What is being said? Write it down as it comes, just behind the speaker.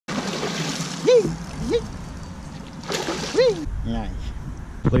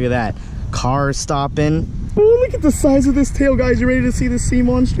Look at that. Cars stopping. Oh, look at the size of this tail, guys. You ready to see this sea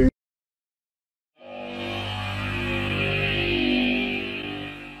monster?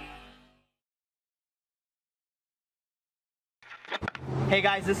 Hey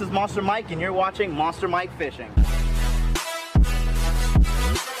guys, this is Monster Mike and you're watching Monster Mike Fishing.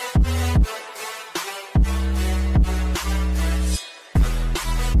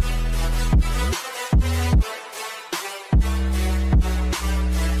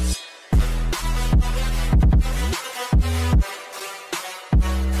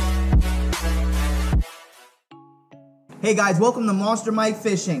 Hey guys, welcome to Monster Mike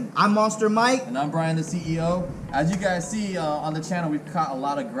Fishing. I'm Monster Mike. And I'm Brian, the CEO. As you guys see on the channel, we've caught a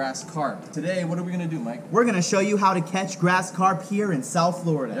lot of grass carp. Today, what are we gonna do, Mike? We're gonna show you how to catch grass carp here in South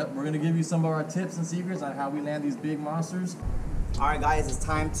Florida. Yep, we're gonna give you some of our tips and secrets on how we land these big monsters. All right guys, it's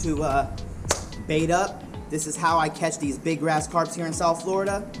time to bait up. This is how I catch these big grass carps here in South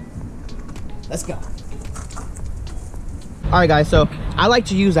Florida. Let's go. All right guys, so I like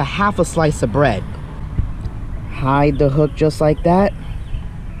to use a half a slice of bread. Hide the hook just like that,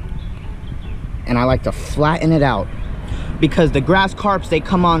 and I like to flatten it out because the grass carps, they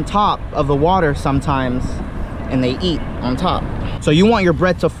come on top of the water sometimes and they eat on top, so you want your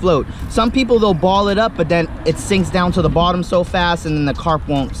bread to float. Some people, they'll ball it up, but then it sinks down to the bottom so fast and then the carp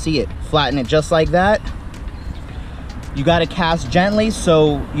won't see it. Flatten it just like that. You got to cast gently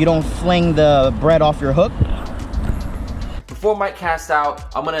so you don't fling the bread off your hook. Before Mike casts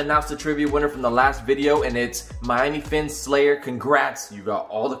out, I'm gonna announce the trivia winner from the last video, and it's Miami Fin Slayer. Congrats, you got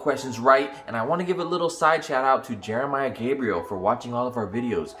all the questions right. And I wanna give a little side shout out to Jeremiah Gabriel for watching all of our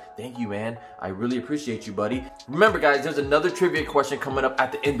videos. Thank you, man. I really appreciate you, buddy. Remember guys, there's another trivia question coming up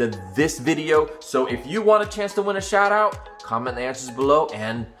at the end of this video. So if you want a chance to win a shout out, comment the answers below,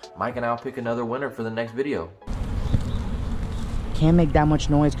 and Mike and I'll pick another winner for the next video. Can't make that much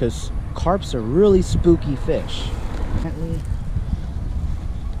noise because carps are really spooky fish.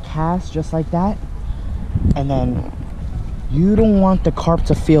 Cast just like that, and then you don't want the carp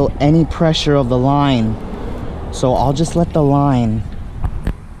to feel any pressure of the line, so I'll just let the line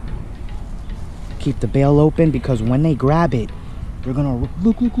keep the bail open, because when they grab it, they're gonna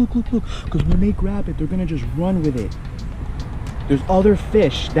look, because when they grab it, they're gonna just run with it. There's other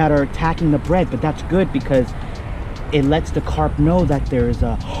fish that are attacking the bread, but that's good because it lets the carp know that there's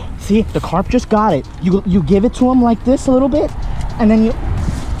a see, the carp just got it. You give it to him like this a little bit, and then you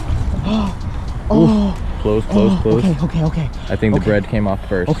Close. Okay. I think the bread came off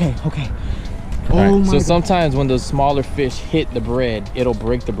first. Okay. Right. So sometimes when those smaller fish hit the bread, it'll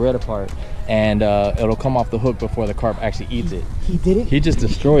break the bread apart, and it'll come off the hook before the carp actually eats it. He didn't. He just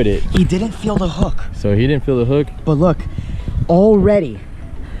destroyed it. He didn't feel the hook. So he didn't feel the hook. But look, already,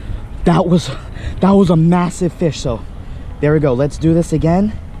 that was a massive fish. So there we go. Let's do this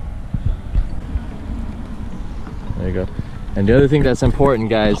again. There you go. And the other thing that's important,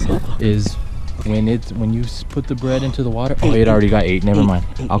 guys, is when you put the bread into the water. Oh, it already got 8. Never mind.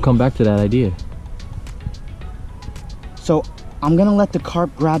 I'll come back to that idea. So I'm gonna let the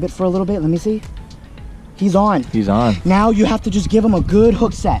carp grab it for a little bit. Let me see. He's on. He's on. Now you have to just give him a good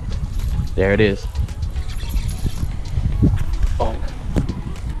hook set. There it is. Oh.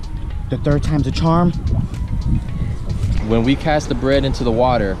 The third time's a charm. When we cast the bread into the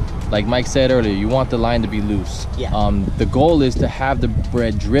water, like Mike said earlier, you want the line to be loose. Yeah. The goal is to have the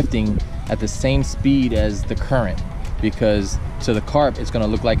bread drifting at the same speed as the current, because to the carp, it's gonna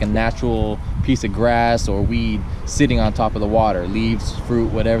look like a natural piece of grass or weed sitting on top of the water, leaves,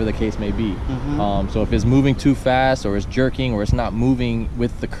 fruit, whatever the case may be. So if it's moving too fast, or it's jerking, or it's not moving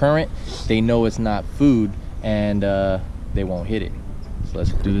with the current, they know it's not food, and they won't hit it. So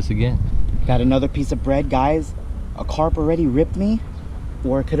let's do this again. Got another piece of bread, guys. A carp already ripped me,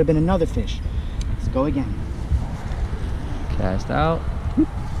 or it could have been another fish. Let's go again. Cast out.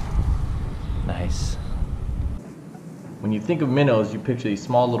 Nice. When you think of minnows, you picture these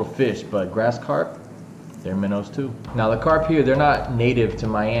small little fish, but grass carp, they're minnows too. Now the carp here, they're not native to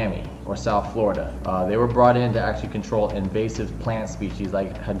Miami or South Florida. They were brought in to actually control invasive plant species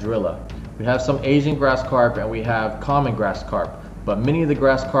like hydrilla. We have some Asian grass carp and we have common grass carp. But many of the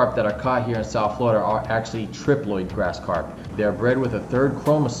grass carp that are caught here in South Florida are actually triploid grass carp. They are bred with a 3rd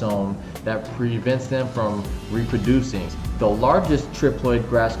chromosome that prevents them from reproducing. The largest triploid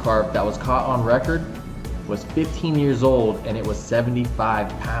grass carp that was caught on record was 15 years old, and it was 75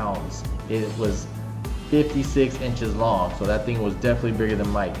 pounds. It was 56 inches long, so that thing was definitely bigger than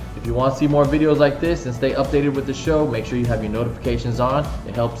Mike. If you want to see more videos like this and stay updated with the show, make sure you have your notifications on.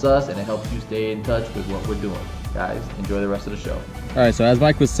 It helps us and it helps you stay in touch with what we're doing. Guys, enjoy the rest of the show. All right, so as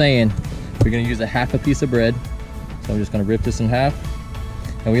Mike was saying, we're gonna use a half a piece of bread. So I'm just gonna rip this in half.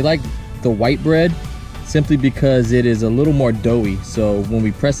 And we like the white bread simply because it is a little more doughy. So when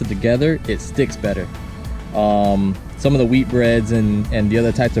we press it together, it sticks better. Some of the wheat breads and the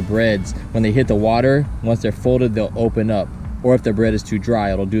other types of breads, when they hit the water, once they're folded, they'll open up. Or if the bread is too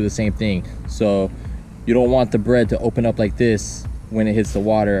dry, it'll do the same thing. So you don't want the bread to open up like this when it hits the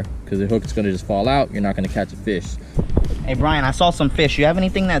water, because the hook's gonna just fall out. You're not gonna catch a fish. Hey Brian, I saw some fish. You have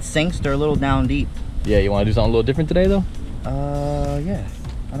anything that sinks? They're a little down deep. Yeah, you wanna do something a little different today though? Yeah,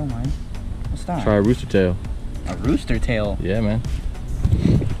 I don't mind. What's that? Try a rooster tail. A rooster tail? Yeah, man.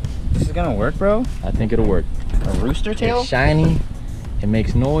 This is gonna work, bro? I think it'll work. A rooster tail? It's shiny, it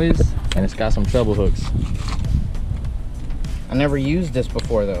makes noise, and it's got some treble hooks. I never used this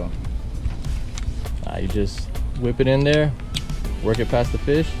before though. You just whip it in there, work it past the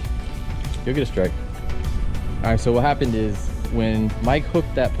fish, you'll get a strike. All right, so what happened is when Mike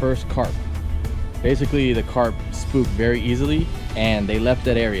hooked that first carp, basically the carp spooked very easily and they left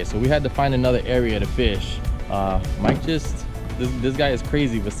that area. So we had to find another area to fish. Mike this guy is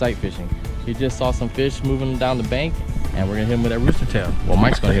crazy with sight fishing. He just saw some fish moving down the bank and we're gonna hit him with that rooster tail. Well,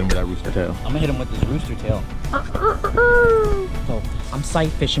 Mike's gonna hit him with that rooster tail. I'm gonna hit him with this rooster tail. So I'm sight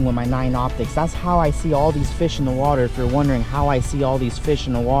fishing with my 9 optics. That's how I see all these fish in the water, if you're wondering how I see all these fish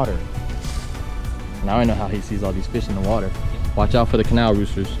in the water. Now I know how he sees all these fish in the water. Watch out for the canal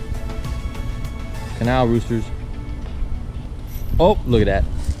roosters. Canal roosters. Oh, look at that.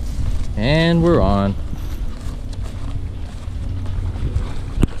 And we're on.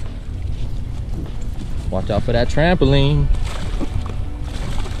 Watch out for that trampoline.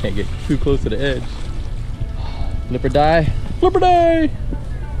 Can't get too close to the edge. Flip or die. Flip or die.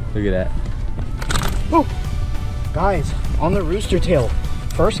 Look at that. Oh, guys, on the rooster tail,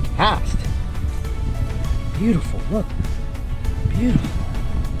 first cast. Beautiful, look, beautiful.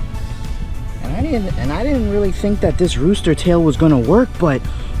 And I didn't really think that this rooster tail was gonna work, but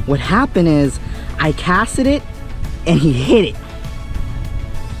what happened is I casted it and he hit it.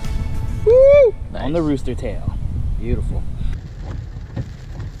 Woo! Nice. On the rooster tail. Beautiful.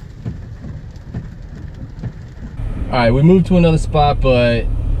 All right, we moved to another spot, but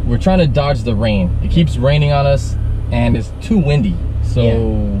we're trying to dodge the rain. It keeps raining on us and it's too windy.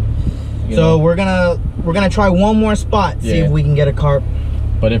 So, yeah. So we're gonna try one more spot, see if we can get a carp.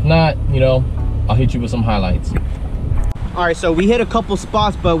 But if not, you know, I'll hit you with some highlights. All right, so we hit a couple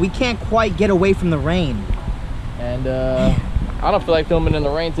spots, but we can't quite get away from the rain. And I don't feel like filming in the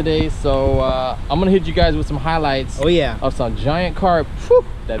rain today, so I'm gonna hit you guys with some highlights. Oh yeah. Of some giant carp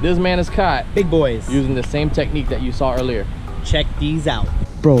that this man has caught. Big boys. Using the same technique that you saw earlier. Check these out.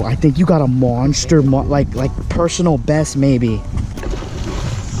 Bro, I think you got a monster, like personal best maybe.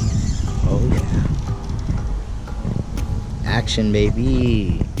 Oh yeah. Action,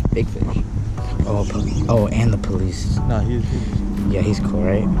 baby. Big fish. Oh, and the police. No, yeah, he's cool,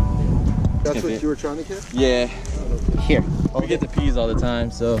 right? That's what you were trying to catch? Yeah. Here. We get the peas all the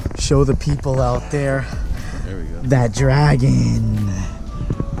time, so. Show the people out there. There we go. That dragon.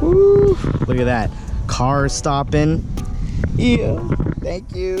 Woo. Look at that. Cars stopping. Yeah.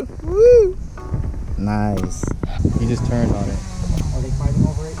 Thank you. Woo. Nice. He just turned on it. Are they fighting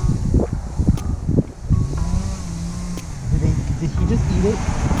over it? Did he just eat it?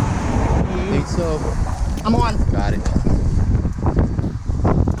 I think so. I'm on. Got it.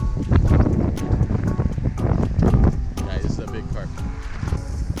 Nice, this is a big carp.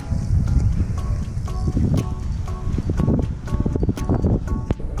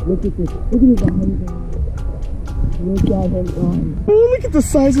 Look at this. Look at it behind him. Look at him gone. Oh, look at the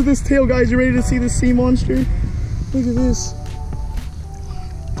size of this tail, guys. You ready to see the sea monster? Look at this.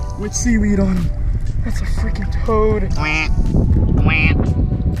 With seaweed on him. That's a freaking toad.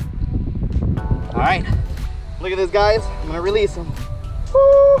 All right. Look at this, guys. I'm gonna release him.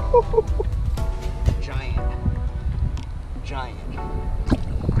 Woo! Giant. Giant.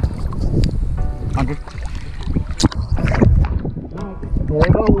 Under. There we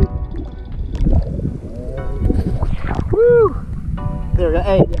go. Woo! There we go.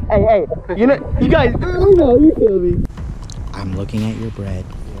 Hey. You guys. You kill me. I'm looking at your bread.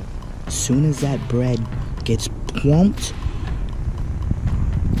 As soon as that bread gets plumped,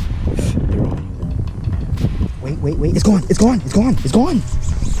 they're on you. Wait. It's gone.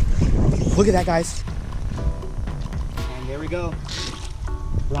 Look at that, guys. And there we go.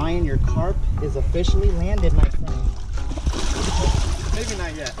 Brian, your carp is officially landed, my friend. Maybe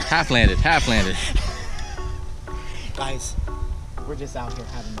not yet. Half landed. Guys, we're just out here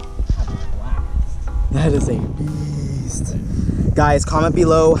having a blast. That is a beast. Guys, comment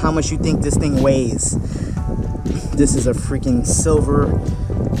below how much you think this thing weighs. This is a freaking silver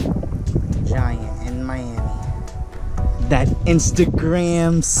giant in Miami. that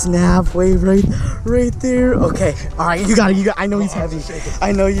Instagram snap wave right there. Okay, all right, you got it. I know he's heavy.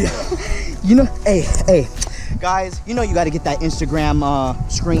 I know you. You know, hey, guys, you know you got to get that Instagram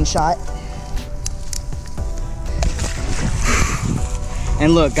screenshot.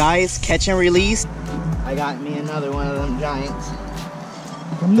 And look, guys, catch and release. I got me another one of them giants.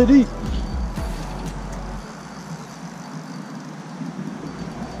 Come to deep.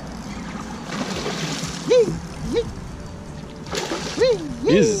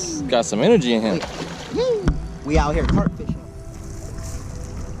 He's got some energy in him. We out here carp fishing.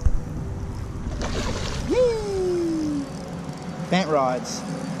 Bent rods.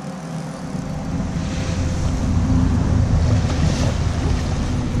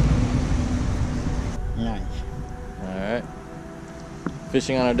 Nice. All right.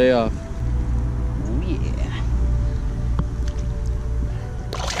 Fishing on our day off. Oh yeah.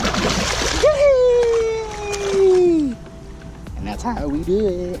 Yay! And that's how we do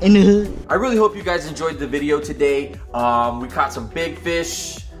it in the hood. I really hope you guys enjoyed the video today. We caught some big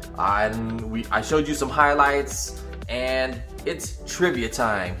fish, and I showed you some highlights, and it's trivia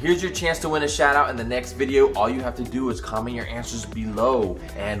time. Here's your chance to win a shout out in the next video. All you have to do is comment your answers below,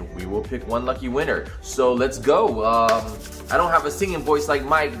 and we will pick one lucky winner. So let's go. I don't have a singing voice like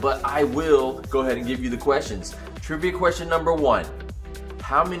Mike, but I will go ahead and give you the questions. Trivia question number 1.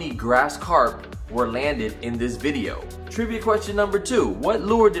 How many grass carp were landed in this video? Trivia question number 2. What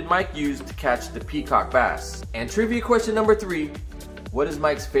lure did Mike use to catch the peacock bass? And trivia question number 3. What is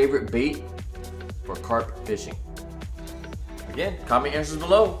Mike's favorite bait for carp fishing? Again, comment answers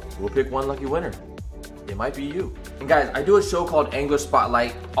below. We'll pick one lucky winner. It might be you. And guys, I do a show called Angler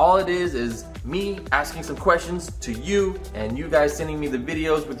Spotlight. All it is me asking some questions to you, and you guys sending me the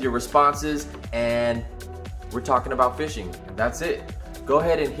videos with your responses, and we're talking about fishing, and that's it. Go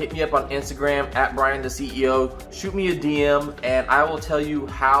ahead and hit me up on Instagram at Brian the CEO. Shoot me a DM, and I will tell you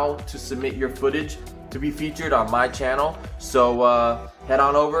how to submit your footage to be featured on my channel. So head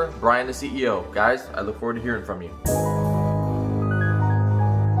on over, Brian the CEO. Guys, I look forward to hearing from you.